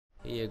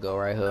Here you go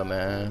right here,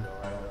 man.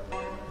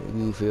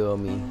 You feel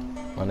me?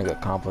 My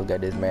nigga Compo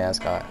got this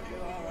mascot.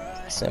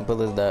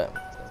 Simple as that.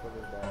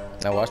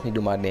 Now watch me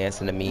do my dance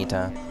in the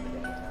meantime.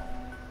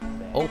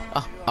 Oh,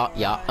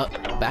 yeah,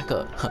 back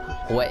up.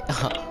 What?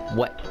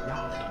 What?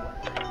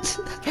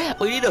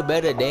 We need a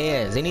better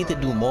dance. They need to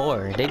do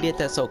more. They did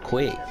that so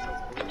quick.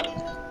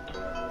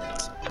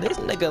 This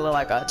nigga look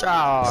like a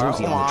child. Oh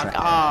my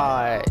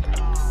god.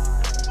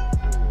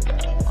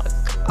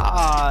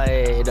 Oh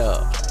my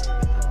god.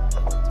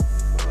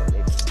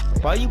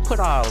 Why you put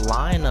our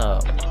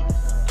lineup?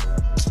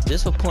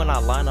 Just for putting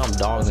our lineup, I'm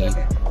dogging you.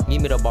 Give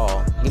me the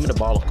ball. Give me the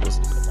ball, of course.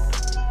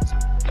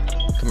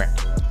 Come here.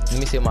 Let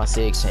me see my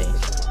SIG change.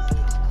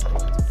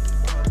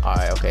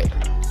 Alright, okay.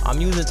 I'm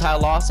using Ty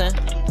Lawson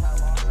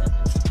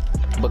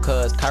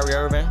because Kyrie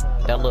Irving,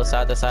 that little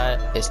side to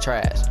side, is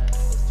trash.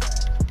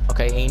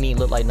 Okay, he ain't even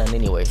look like nothing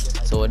anyway,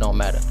 so it don't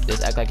matter.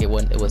 Just act like it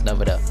was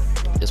never there.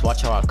 Just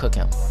watch how I cook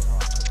him.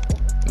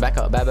 Back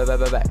up, back.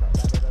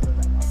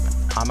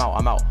 I'm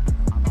out.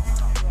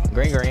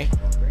 Green.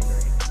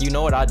 You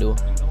know what I do.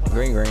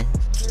 Green.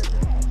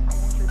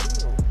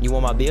 You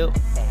want my build?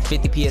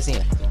 50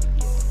 PSN.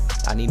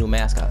 I need new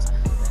mascots.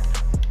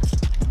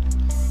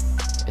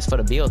 It's for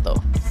the build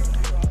though.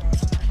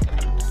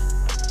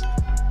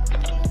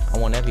 I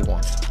want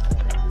everyone.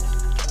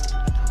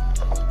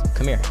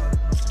 Come here.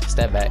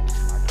 Step back.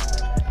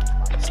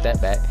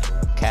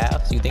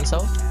 Calves, you think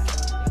so?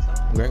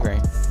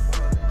 Green.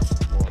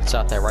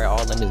 Shot that right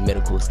all in his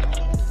medicals.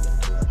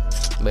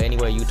 But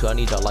anyway, you two, I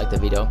need y'all to like the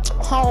video.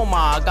 Oh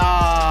my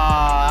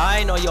god, I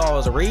ain't know y'all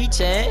was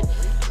reaching.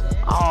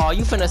 Oh,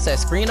 you finna set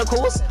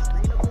screenicles?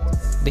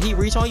 Did he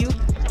reach on you?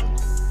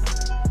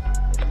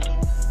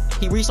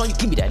 He reached on you?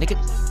 Give me that, nigga.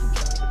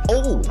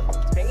 Oh.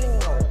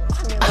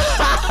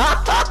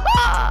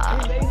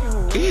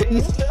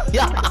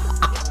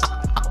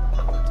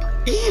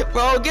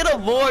 Bro, get a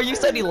board. You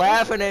said he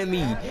laughing at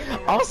me.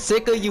 I'm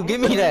sick of you.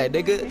 Give me that,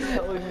 nigga.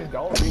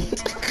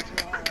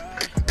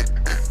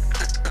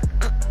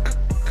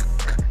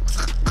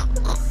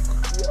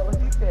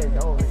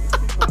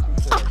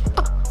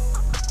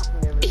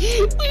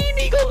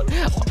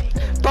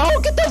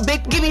 Bro, get the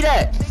big. Give me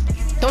that.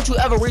 Don't you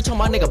ever reach on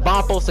my nigga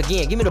bomb post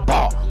again. Give me the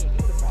ball.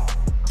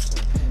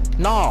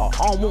 Nah,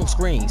 I don't want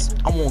screens.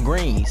 I want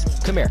greens.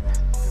 Come here.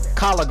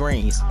 Collard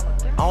greens.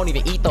 I don't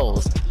even eat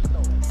those.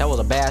 That was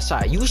a bad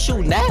shot. You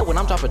shooting that when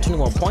I'm dropping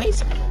 21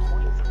 points?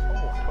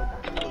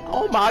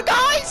 Oh my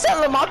god, he's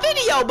selling my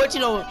video. But you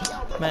know,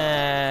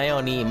 man, it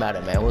don't even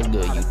matter, man. What's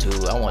good,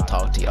 YouTube? I want to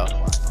talk to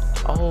y'all.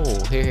 Oh,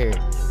 here.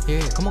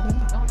 Come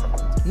on.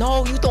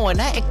 No, you throwing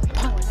that.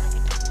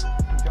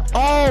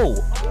 Oh,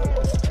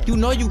 you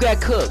know you got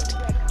cooked.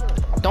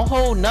 Don't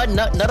hold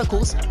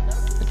nutticles.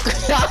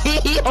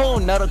 He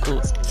hold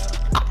nutticles.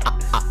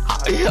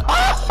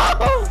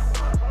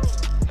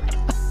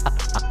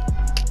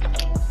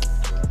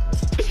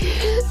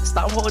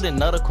 Stop holding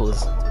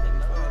nutticles.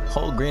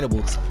 Hold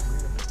greenables.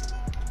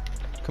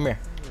 Come here.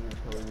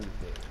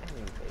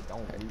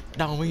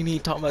 No, we need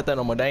to talk about that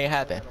no more. That ain't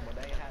happen.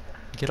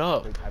 Get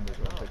up.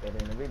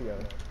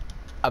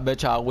 I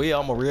bet y'all will.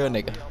 I'm a real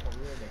nigga.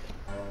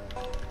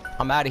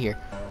 I'm out of here.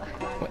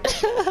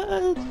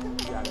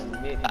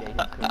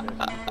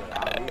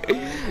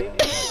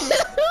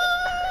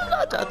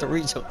 I tried to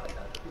reach him.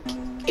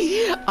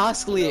 I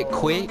slid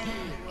quick.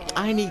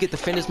 I didn't even get to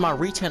finish my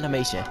reach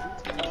animation.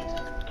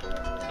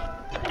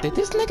 Did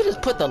this nigga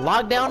just put the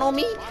lockdown on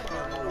me?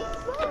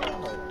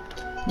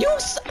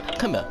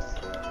 Come here.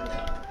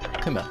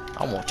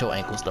 I want your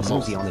ankles the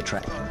most. On the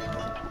track.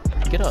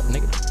 Get up,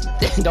 nigga.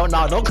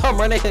 Don't come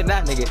running here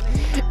now, nigga.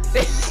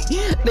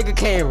 Nigga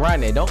came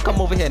running. Don't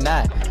come over here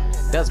now.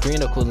 That's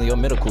greenicles and your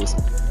middlecles.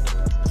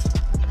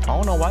 I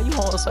don't know why you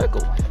hold a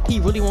circle. He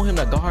really want him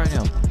to guard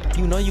him.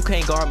 You know you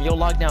can't guard me. Your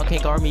lockdown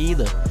can't guard me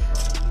either.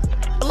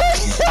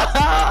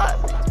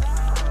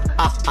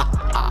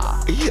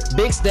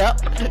 Big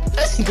step.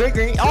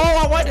 Green.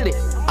 Oh, I wanted it.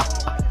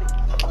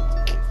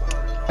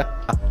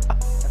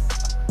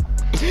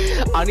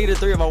 I need a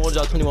 3 if I want to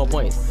drop 21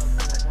 points.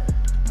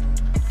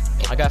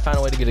 I gotta find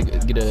a way to get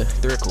a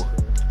thrickle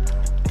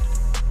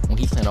when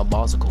he playing a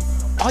balsicle.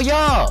 Oh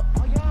yeah!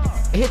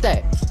 Hit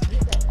that.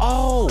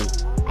 Oh,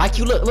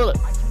 IQ, look.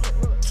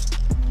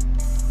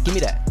 Give me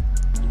that.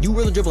 You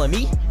really dribbling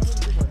me?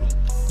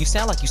 You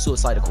sound like you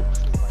suicidal.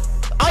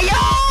 Oh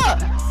yeah!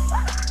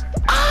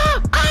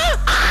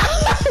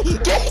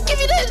 Give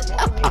me that.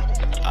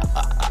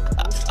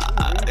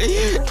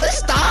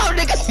 Stop,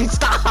 nigga.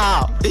 Stop.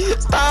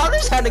 I'm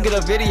just trying to get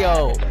a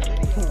video.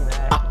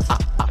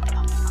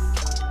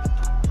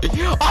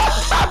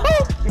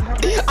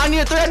 I need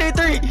a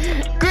 3.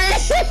 Green.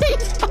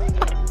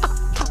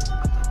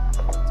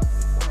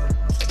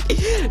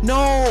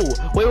 No.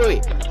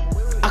 Wait.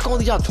 I can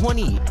only drop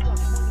 20. I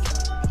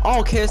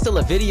don't care. It's still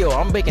a video.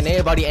 I'm making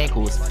everybody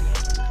ankles.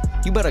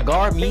 You better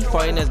guard me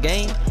for in this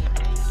game.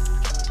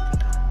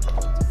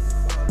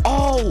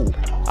 Oh,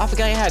 I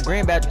forgot I had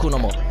grand badge cool no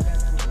more.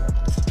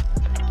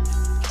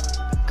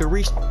 Could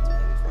reach.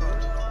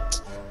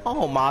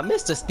 Oh my,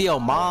 Mr. Steal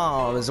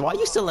Moms. Why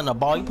you stealing the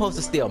ball? You supposed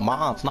to steal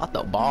moms, not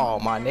the ball,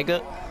 my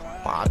nigga.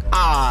 My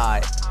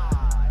God.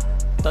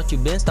 Thought you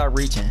been start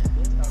reaching.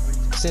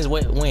 Since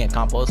when,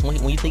 Compost?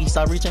 When you think you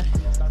start reaching?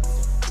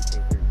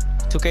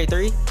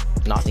 2K3?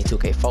 No, I think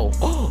 2K4.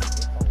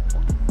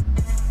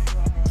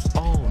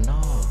 Oh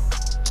no.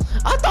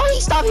 I thought he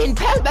stopped hitting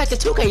pass back to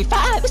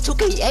 2K5. It's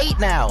 2K8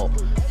 now.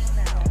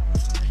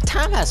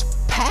 Time has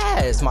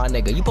passed, my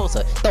nigga. You supposed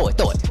to throw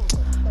it.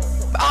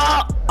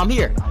 Ah, I'm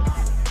here.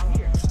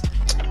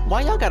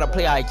 Why y'all gotta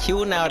play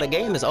IQ now? The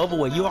game is over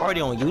with. You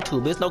already on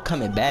YouTube. There's no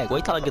coming back.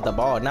 Wait till I get the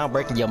ball. Now I'm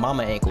breaking your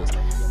mama ankles.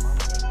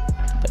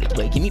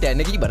 But give me that,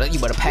 nigga. You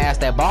better pass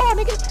that ball,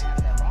 nigga.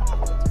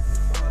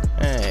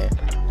 Hey.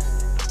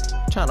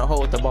 Trying to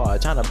hold the ball.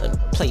 Trying to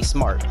play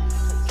smart.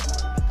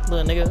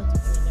 Little nigga.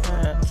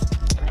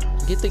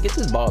 Get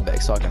this ball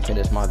back so I can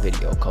finish my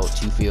video,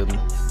 coach. You feel me?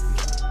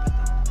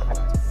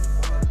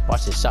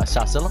 Watch this shot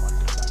steal him.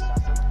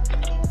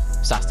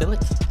 Shot steal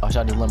it? Oh,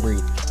 shot didn't let him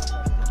breathe.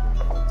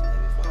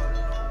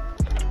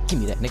 Give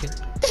me that, nigga.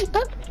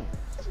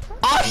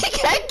 Oh, he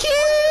got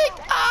kicked!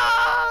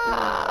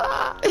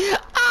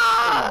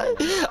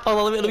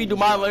 Oh, let me do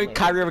my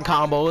Kyrie Irving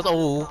combos.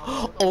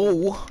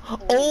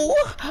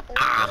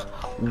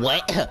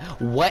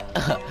 What?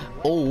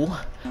 Oh,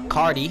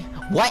 Cardi.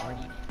 What?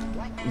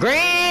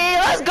 Green,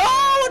 let's go,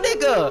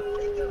 nigga.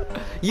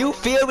 You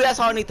feel me? That's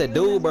all I need to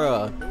do,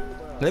 bro.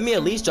 Let me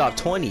at least drop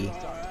 20.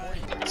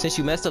 Since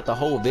you messed up the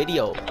whole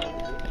video.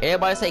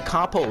 Everybody say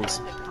compos.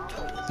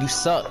 You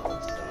suck.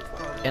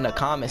 In the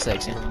comment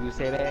section. You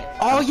say that?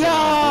 Oh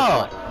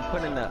yeah!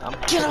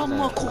 Get on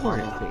my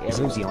court.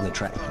 Zuzi on the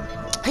track.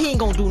 He ain't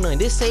gonna do nothing.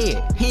 This say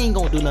it. He ain't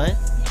gonna do nothing.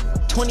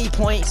 20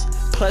 points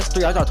plus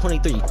 3. I got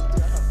 23.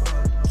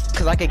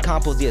 Cause I can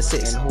compose the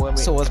assist.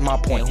 So what's my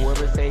point? And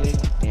whoever say you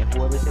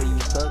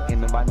suck and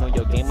nobody know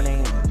your gaming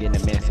name, you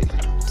getting a message.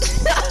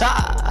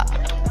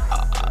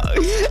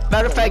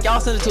 Matter of fact, y'all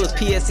send it to his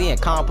PSN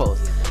compos.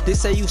 They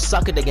say you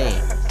suck at the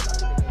game.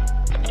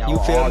 You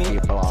feel me?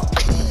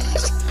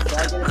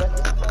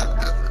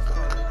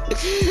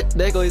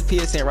 There goes his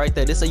PSN right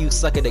there. This say you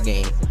suck at the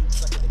game.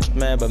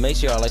 Man, but make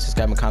sure y'all like,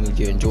 subscribe, and comment if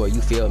you enjoy.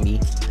 You feel me?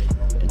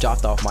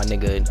 Dropped off my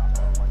nigga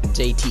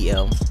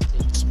JTM.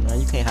 Man,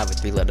 you can't have a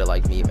 3-letter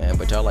like me, man.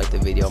 But y'all like the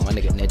video. My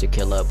nigga Ninja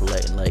Kill Up,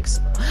 letting legs.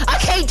 I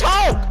can't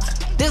talk!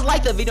 Just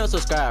like the video and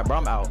subscribe, bro.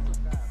 I'm out.